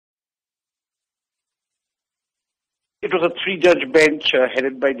It was a three-judge bench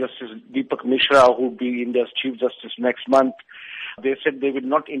headed by Justice Deepak Mishra, who will be India's Chief Justice next month. They said they will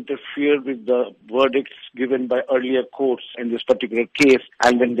not interfere with the verdicts given by earlier courts in this particular case,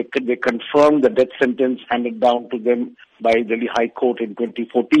 and then they confirmed the death sentence handed down to them by Delhi High Court in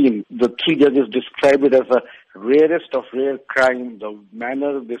 2014. The three judges described it as a rarest of rare crime, the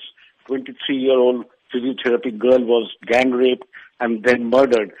manner this 23-year-old physiotherapy girl was gang raped and then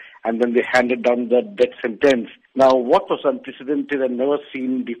murdered, and then they handed down the death sentence. Now, what was unprecedented and never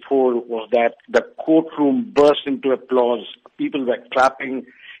seen before was that the courtroom burst into applause. People were clapping,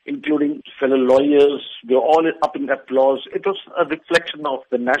 including fellow lawyers. They were all up in applause. It was a reflection of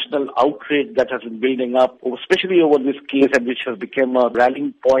the national outrage that has been building up, especially over this case, and which has become a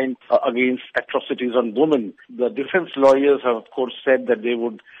rallying point against atrocities on women. The defense lawyers have, of course, said that they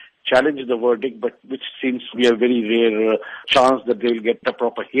would challenge the verdict, but which seems to be a very rare chance that they will get a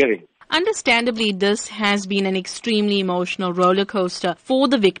proper hearing. Understandably, this has been an extremely emotional roller coaster for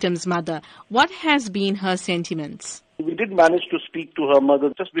the victim's mother. What has been her sentiments? We did manage to speak to her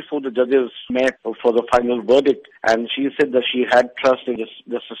mother just before the judges met for the final verdict, and she said that she had trust in the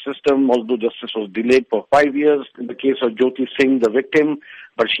justice system, although justice was delayed for 5 years in the case of Jyoti Singh, the victim.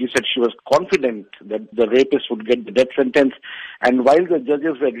 But she said she was confident that the rapist would get the death sentence. And while the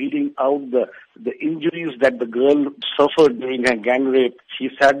judges were reading out the injuries that the girl suffered during her gang rape, she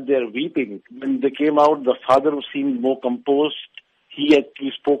sat there weeping. When they came out, the father seemed more composed. He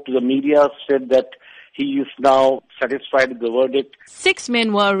actually spoke to the media, said that he is now satisfied with the verdict. 6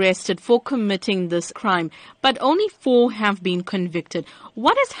 men were arrested for committing this crime, but only 4 have been convicted.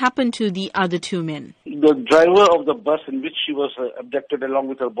 What has happened to the other 2 men? The driver of the bus in which she was abducted along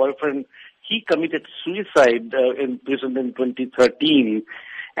with her boyfriend, he committed suicide in prison in 2013.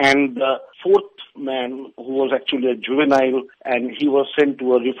 And the 4th man, who was actually a juvenile, and he was sent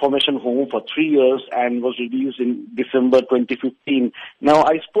to a reformation home for 3 years and was released in December 2015. Now,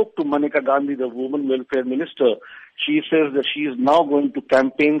 I spoke to Maneka Gandhi, the Women Welfare Minister. She says that she is now going to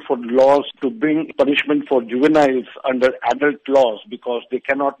campaign for laws to bring punishment for juveniles under adult laws because they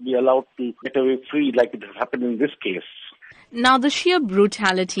cannot be allowed to get away free like it has happened in this case. Now, the sheer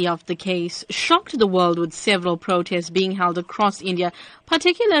brutality of the case shocked the world with several protests being held across India,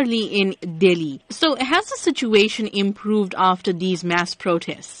 particularly in Delhi. So has the situation improved after these mass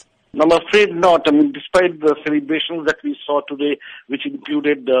protests? I'm afraid not. I mean, despite the celebrations that we saw today, which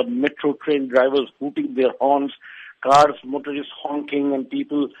included the metro train drivers hooting their horns, cars, motorists honking, and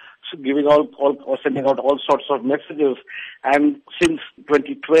people giving sending out all sorts of messages. And since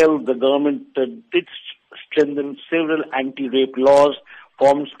 2012, the government did strengthen several anti-rape laws,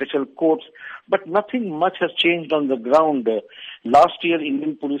 formed special courts, but nothing much has changed on the ground. Last year,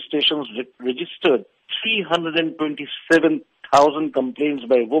 Indian police stations registered 327,000 complaints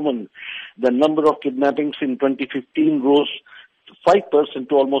by women. The number of kidnappings in 2015 rose 5%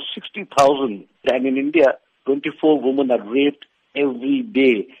 to almost 60,000. And in India, 24 women are raped every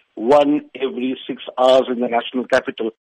day, 1 every 6 hours in the national capital.